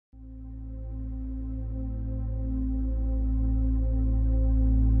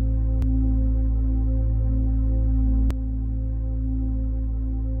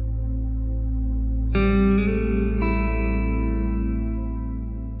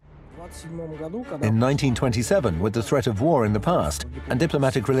In 1927, with the threat of war in the past and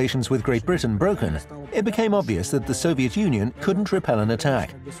diplomatic relations with Great Britain broken, it became obvious that the Soviet Union couldn't repel an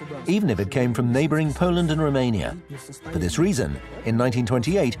attack, even if it came from neighboring Poland and Romania. For this reason, in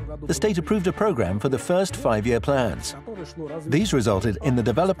 1928, the state approved a program for the first 5-year plans. These resulted in the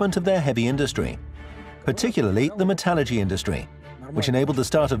development of their heavy industry, particularly the metallurgy industry, which enabled the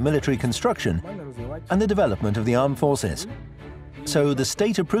start of military construction and the development of the armed forces. So the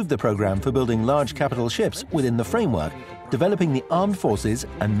state approved the program for building large capital ships within the framework, developing the armed forces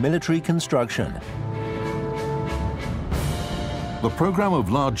and military construction. The program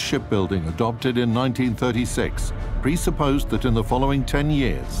of large shipbuilding adopted in 1936 presupposed that in the following 10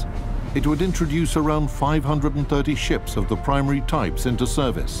 years, it would introduce around 530 ships of the primary types into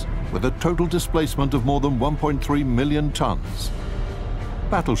service, with a total displacement of more than 1.3 million tons.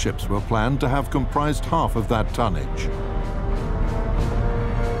 Battleships were planned to have comprised half of that tonnage.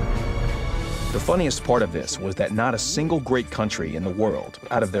 The funniest part of this was that not a single great country in the world,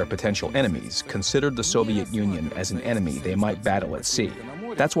 out of their potential enemies, considered the Soviet Union as an enemy they might battle at sea.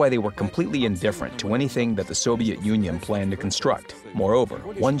 That's why they were completely indifferent to anything that the Soviet Union planned to construct. Moreover,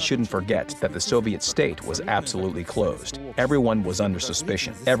 one shouldn't forget that the Soviet state was absolutely closed. Everyone was under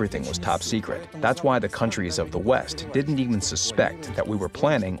suspicion. Everything was top secret. That's why the countries of the West didn't even suspect that we were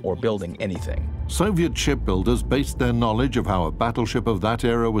planning or building anything. Soviet shipbuilders based their knowledge of how a battleship of that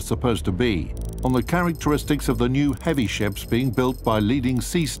era was supposed to be on the characteristics of the new heavy ships being built by leading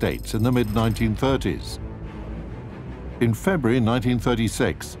sea states in the mid-1930s. In February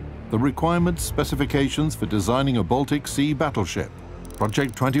 1936, the requirements specifications for designing a Baltic Sea battleship,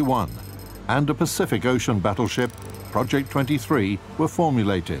 Project 21, and a Pacific Ocean battleship, Project 23, were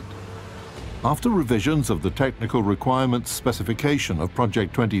formulated. After revisions of the technical requirements specification of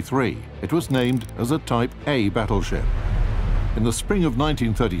Project 23, it was named as a Type A battleship. In the spring of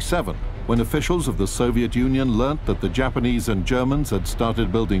 1937, when officials of the Soviet Union learnt that the Japanese and Germans had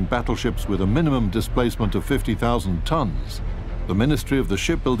started building battleships with a minimum displacement of 50,000 tons, the Ministry of the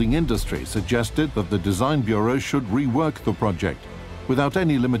Shipbuilding Industry suggested that the Design Bureau should rework the project without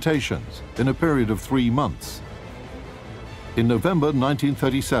any limitations in a period of 3 months. In November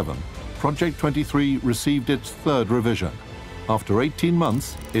 1937, Project 23 received its third revision. After 18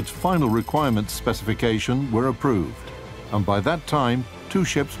 months, its final requirements specification were approved, and by that time, 2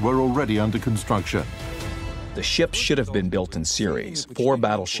 ships were already under construction. The ships should have been built in series, 4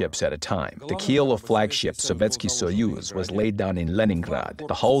 battleships at a time. The keel of flagship Sovetsky Soyuz was laid down in Leningrad.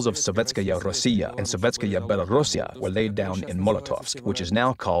 The hulls of Sovetskaya Rossiya and Sovetskaya Belorussia were laid down in Molotovsk, which is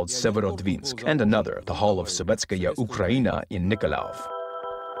now called Severodvinsk, and another, the hull of Sovetskaya Ukraina in Nikolaev.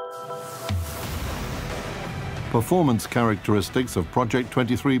 Performance characteristics of Project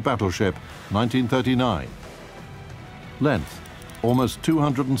 23 battleship, 1939. Length, almost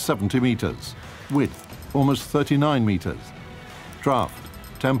 270 meters. Width, almost 39 meters. Draft,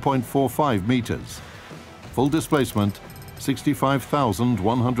 10.45 meters. Full displacement,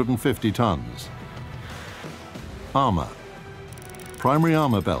 65,150 tons. Armor. Primary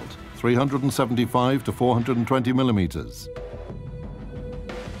armor belt, 375 to 420 millimeters.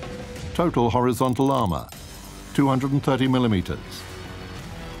 Total horizontal armor, 230 millimeters.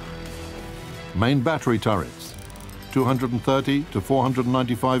 Main battery turrets, 230 to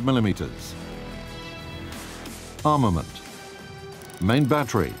 495 millimeters. Armament. Main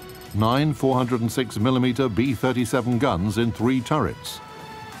battery, 9 406mm B-37 guns in 3 turrets.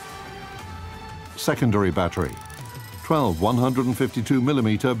 Secondary battery, 12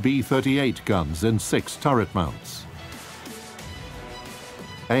 152mm B-38 guns in 6 turret mounts.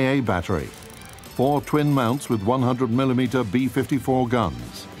 AA battery, 4 twin mounts with 100mm B-54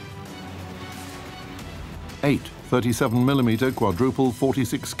 guns. 8 37mm quadruple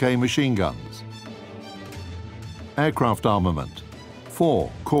 46K machine guns. Aircraft armament, 4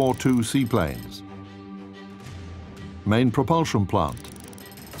 Core 2 seaplanes. Main propulsion plant,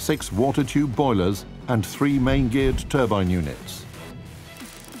 6 water tube boilers and 3 main geared turbine units.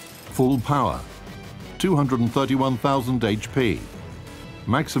 Full power, 231,000 HP.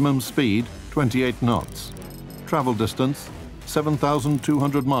 Maximum speed, 28 knots. Travel distance,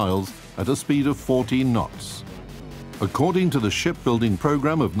 7,200 miles at a speed of 14 knots. According to the shipbuilding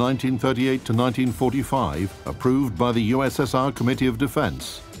program of 1938 to 1945, approved by the USSR Committee of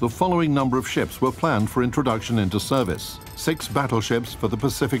Defense, the following number of ships were planned for introduction into service. 6 battleships for the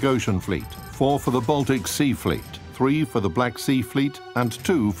Pacific Ocean Fleet, 4 for the Baltic Sea Fleet, 3 for the Black Sea Fleet, and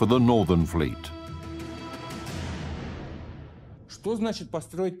 2 for the Northern Fleet.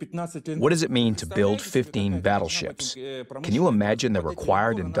 What does it mean to build 15 battleships? Can you imagine the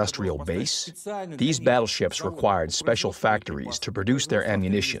required industrial base? These battleships required special factories to produce their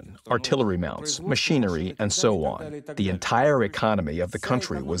ammunition, artillery mounts, machinery, and so on. The entire economy of the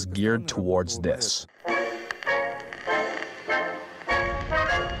country was geared towards this.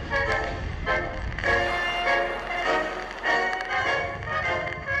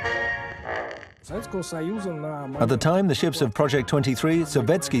 At the time the ships of Project 23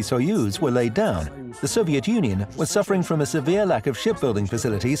 Sovetsky Soyuz were laid down, the Soviet Union was suffering from a severe lack of shipbuilding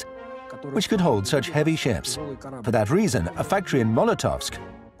facilities which could hold such heavy ships. For that reason, a factory in Molotovsk,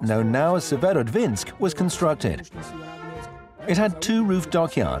 known now as Severodvinsk, was constructed. It had 2 roof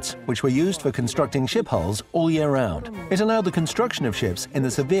dockyards, which were used for constructing ship hulls all year round. It allowed the construction of ships in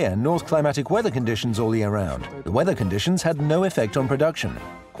the severe north climatic weather conditions all year round. The weather conditions had no effect on production.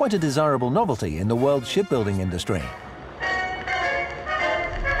 Quite a desirable novelty in the world shipbuilding industry.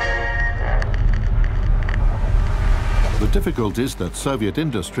 The difficulties that Soviet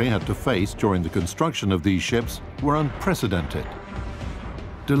industry had to face during the construction of these ships were unprecedented.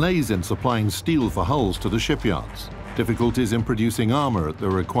 Delays in supplying steel for hulls to the shipyards, difficulties in producing armor at the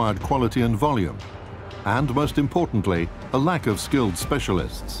required quality and volume, and most importantly, a lack of skilled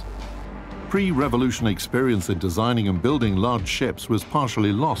specialists. Pre-revolution experience in designing and building large ships was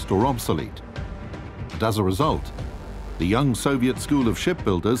partially lost or obsolete. And as a result, the young Soviet school of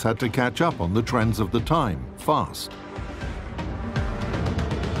shipbuilders had to catch up on the trends of the time, fast.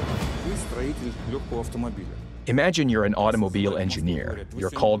 Imagine you're an automobile engineer. You're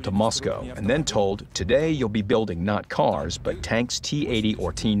called to Moscow and then told, today you'll be building not cars, but tanks T-80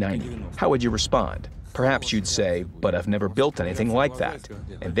 or T-90. How would you respond? Perhaps you'd say, but I've never built anything like that.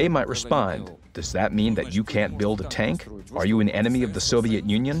 And they might respond, does that mean that you can't build a tank? Are you an enemy of the Soviet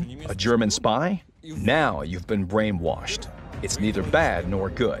Union? A German spy? Now you've been brainwashed. It's neither bad nor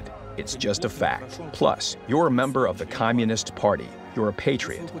good. It's just a fact. Plus, you're a member of the Communist Party. You're a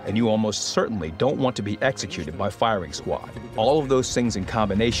patriot, and you almost certainly don't want to be executed by firing squad. All of those things in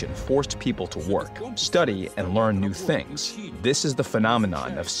combination forced people to work, study, and learn new things. This is the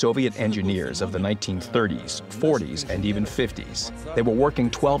phenomenon of Soviet engineers of the 1930s, 40s, and even 50s. They were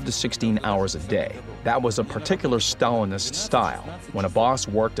working 12 to 16 hours a day. That was a particular Stalinist style, when a boss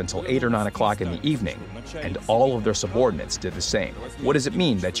worked until 8 or 9 o'clock in the evening, and all of their subordinates did the same. What does it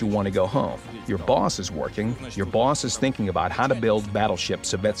mean that you want to go home? Your boss is working. Your boss is thinking about how to build Battleship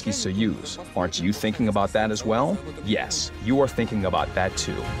Sovetsky Soyuz. Aren't you thinking about that as well? Yes, you are thinking about that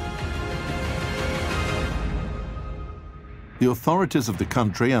too. The authorities of the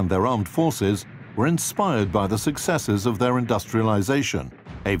country and their armed forces were inspired by the successes of their industrialization,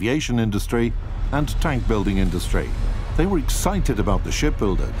 aviation industry, and tank building industry. They were excited about the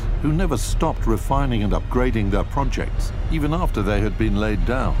shipbuilders, who never stopped refining and upgrading their projects, even after they had been laid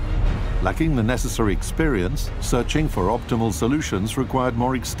down. Lacking the necessary experience, searching for optimal solutions required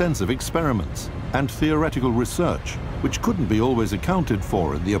more extensive experiments and theoretical research, which couldn't be always accounted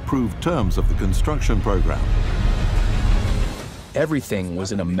for in the approved terms of the construction program. Everything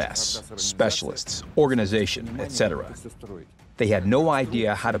was in a mess. Specialists, organization, etc. They had no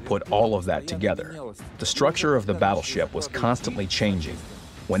idea how to put all of that together. The structure of the battleship was constantly changing.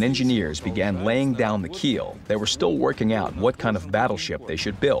 When engineers began laying down the keel, they were still working out what kind of battleship they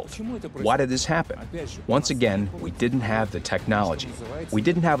should build. Why did this happen? Once again, we didn't have the technology. We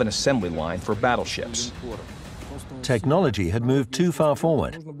didn't have an assembly line for battleships. Technology had moved too far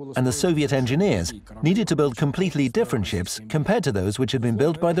forward, and the Soviet engineers needed to build completely different ships compared to those which had been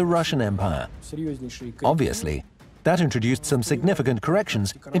built by the Russian Empire. Obviously, that introduced some significant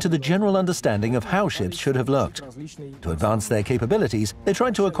corrections into the general understanding of how ships should have looked. To advance their capabilities, they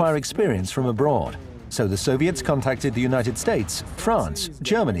tried to acquire experience from abroad. So the Soviets contacted the United States, France,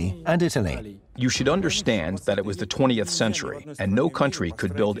 Germany, and Italy. You should understand that it was the 20th century, and no country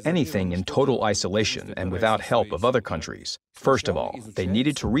could build anything in total isolation and without help of other countries. First of all, they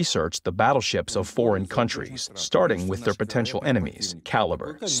needed to research the battleships of foreign countries, starting with their potential enemies,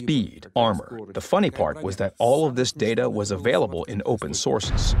 caliber, speed, armor. The funny part was that all of this data was available in open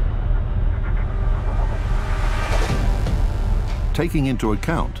sources. Taking into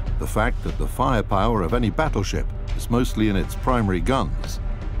account the fact that the firepower of any battleship is mostly in its primary guns,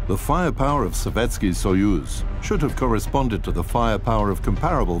 the firepower of Sovetsky Soyuz should have corresponded to the firepower of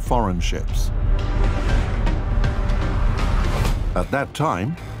comparable foreign ships. At that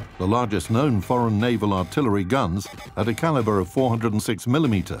time, the largest known foreign naval artillery guns had a caliber of 406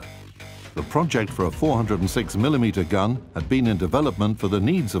 mm. The project for a 406 mm gun had been in development for the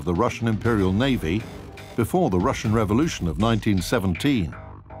needs of the Russian Imperial Navy before the Russian Revolution of 1917.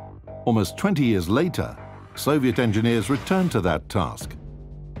 Almost 20 years later, Soviet engineers returned to that task.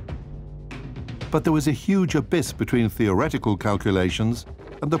 But there was a huge abyss between theoretical calculations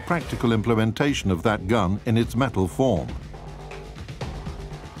and the practical implementation of that gun in its metal form.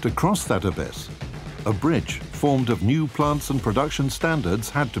 To cross that abyss, a bridge formed of new plants and production standards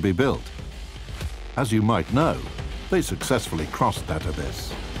had to be built. As you might know, they successfully crossed that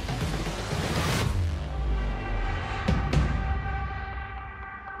abyss.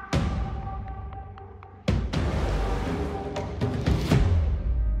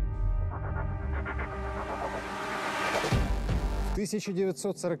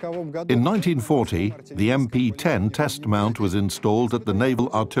 In 1940, the MP-10 test mount was installed at the Naval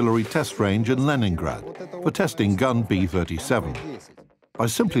Artillery Test Range in Leningrad for testing gun B-37. By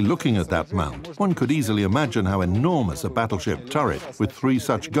simply looking at that mount, one could easily imagine how enormous a battleship turret with 3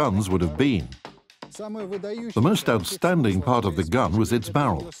 such guns would have been. The most outstanding part of the gun was its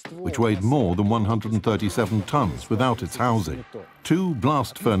barrel, which weighed more than 137 tons without its housing. 2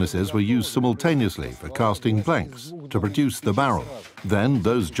 blast furnaces were used simultaneously for casting blanks to produce the barrel. Then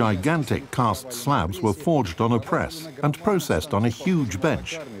those gigantic cast slabs were forged on a press and processed on a huge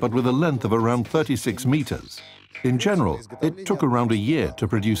bench, but with a length of around 36 meters. In general, it took around a year to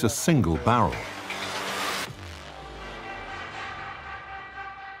produce a single barrel.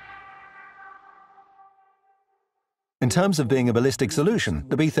 In terms of being a ballistic solution,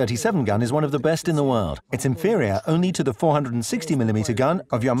 the B-37 gun is one of the best in the world. It's inferior only to the 460mm gun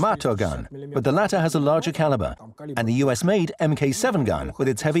of Yamato gun, but the latter has a larger caliber. And the US-made Mk7 gun, with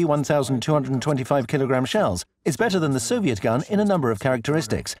its heavy 1,225kg shells, is better than the Soviet gun in a number of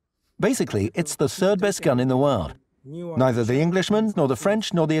characteristics. Basically, it's the 3rd best gun in the world. Neither the Englishmen, nor the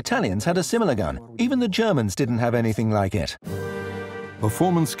French, nor the Italians had a similar gun. Even the Germans didn't have anything like it.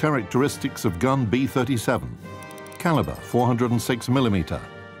 Performance characteristics of gun B-37. Caliber 406mm,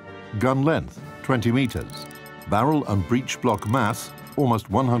 gun length 20 meters, barrel and breech block mass almost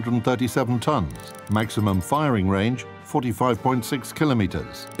 137 tons, maximum firing range 45.6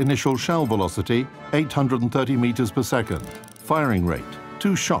 kilometers, initial shell velocity 830 meters per second, firing rate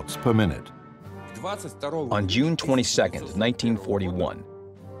 2 shots per minute. On June 22, 1941,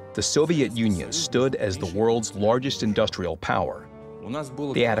 the Soviet Union stood as the world's largest industrial power.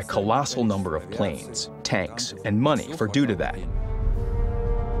 They had a colossal number of planes, tanks, and money for due to that.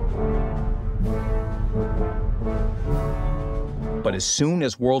 But as soon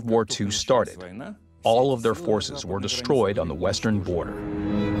as World War II started, all of their forces were destroyed on the western border.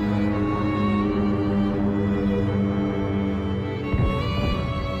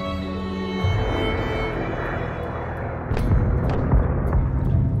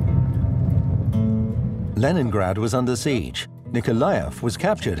 Leningrad was under siege. Nikolaev was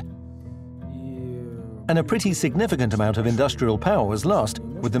captured, and a pretty significant amount of industrial power was lost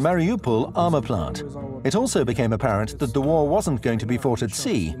with the Mariupol armor plant. It also became apparent that the war wasn't going to be fought at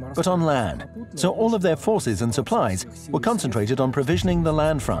sea, but on land, so all of their forces and supplies were concentrated on provisioning the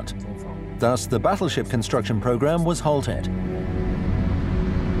land front. Thus, the battleship construction program was halted.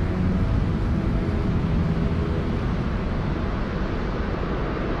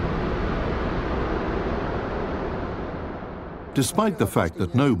 Despite the fact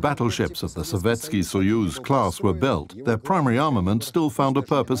that no battleships of the Sovetsky Soyuz class were built, their primary armament still found a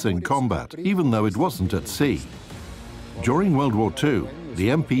purpose in combat, even though it wasn't at sea. During World War II, the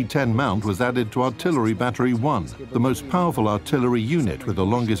MP-10 mount was added to Artillery Battery 1, the most powerful artillery unit with the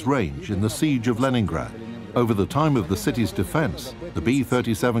longest range in the siege of Leningrad. Over the time of the city's defense, the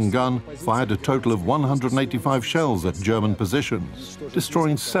B-37 gun fired a total of 185 shells at German positions,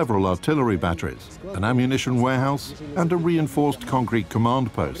 destroying several artillery batteries, an ammunition warehouse, and a reinforced concrete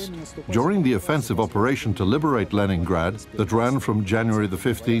command post. During the offensive operation to liberate Leningrad that ran from January the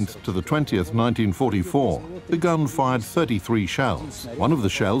 15th to the 20th, 1944, the gun fired 33 shells. One of the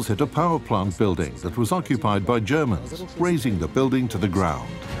shells hit a power plant building that was occupied by Germans, razing the building to the ground.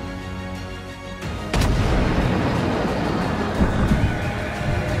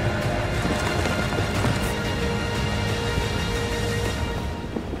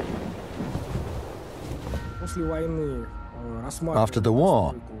 After the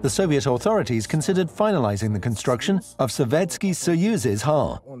war, the Soviet authorities considered finalizing the construction of Sovetsky Soyuz's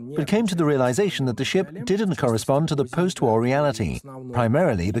hull, but came to the realization that the ship didn't correspond to the post-war reality,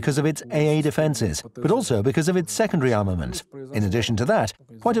 primarily because of its AA defenses, but also because of its secondary armament. In addition to that,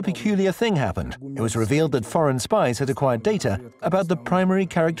 quite a peculiar thing happened. It was revealed that foreign spies had acquired data about the primary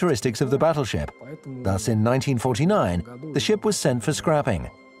characteristics of the battleship. Thus, in 1949, the ship was sent for scrapping.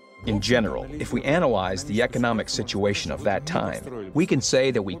 In general, if we analyze the economic situation of that time, we can say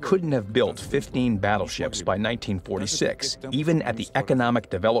that we couldn't have built 15 battleships by 1946, even at the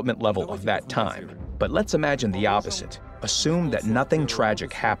economic development level of that time. But let's imagine the opposite. Assume that nothing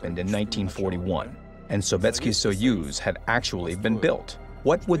tragic happened in 1941, and Sovetsky Soyuz had actually been built.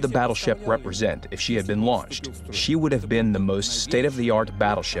 What would the battleship represent if she had been launched? She would have been the most state-of-the-art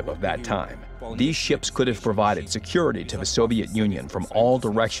battleship of that time. These ships could have provided security to the Soviet Union from all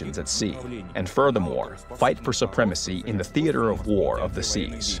directions at sea, and furthermore, fight for supremacy in the theater of war of the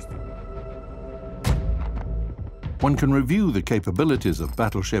seas. One can review the capabilities of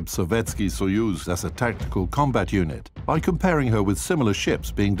battleship Sovetsky Soyuz as a tactical combat unit by comparing her with similar ships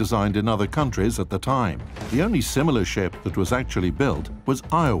being designed in other countries at the time. The only similar ship that was actually built was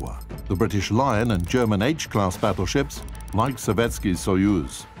Iowa. The British Lion and German H-class battleships, like Sovetsky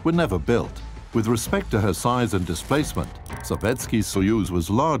Soyuz, were never built. With respect to her size and displacement, Sovetsky Soyuz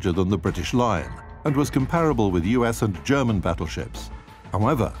was larger than the British Lion and was comparable with US and German battleships.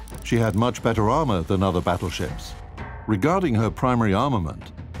 However, she had much better armor than other battleships. Regarding her primary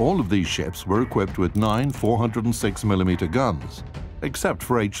armament, all of these ships were equipped with 9 406mm guns, except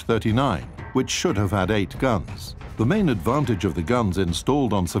for H-39, which should have had 8 guns. The main advantage of the guns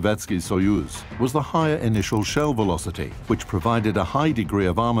installed on Sovetsky Soyuz was the higher initial shell velocity, which provided a high degree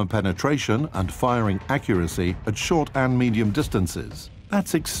of armor penetration and firing accuracy at short and medium distances.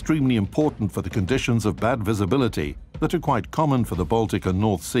 That's extremely important for the conditions of bad visibility that are quite common for the Baltic and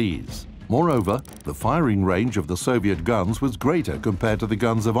North Seas. Moreover, the firing range of the Soviet guns was greater compared to the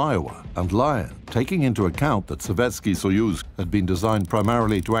guns of Iowa and Lion. Taking into account that Sovetsky Soyuz had been designed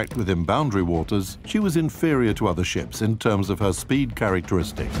primarily to act within boundary waters, she was inferior to other ships in terms of her speed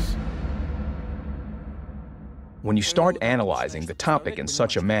characteristics. When you start analyzing the topic in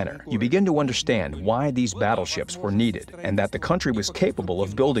such a manner, you begin to understand why these battleships were needed and that the country was capable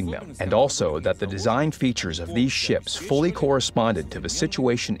of building them, and also that the design features of these ships fully corresponded to the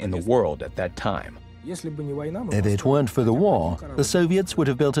situation in the world at that time. If it weren't for the war, the Soviets would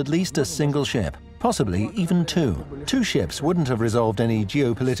have built at least a single ship, possibly even 2. 2 ships wouldn't have resolved any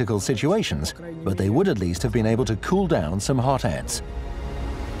geopolitical situations, but they would at least have been able to cool down some hotheads.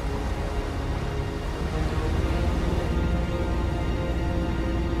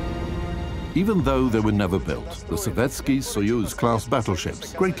 Even though they were never built, the Sovetsky Soyuz-class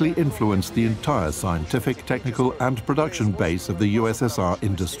battleships greatly influenced the entire scientific, technical, and production base of the USSR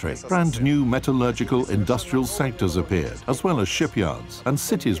industry. Brand new metallurgical industrial sectors appeared, as well as shipyards, and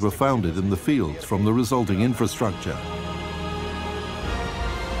cities were founded in the fields from the resulting infrastructure.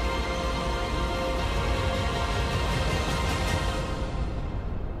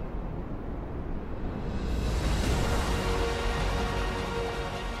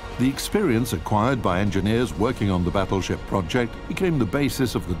 The experience acquired by engineers working on the battleship project became the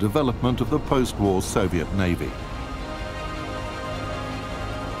basis of the development of the post-war Soviet Navy.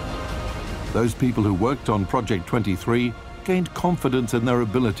 Those people who worked on Project 23 gained confidence in their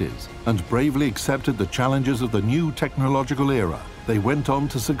abilities and bravely accepted the challenges of the new technological era. They went on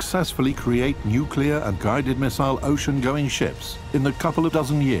to successfully create nuclear and guided missile ocean-going ships in the couple of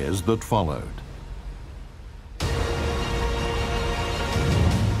dozen years that followed.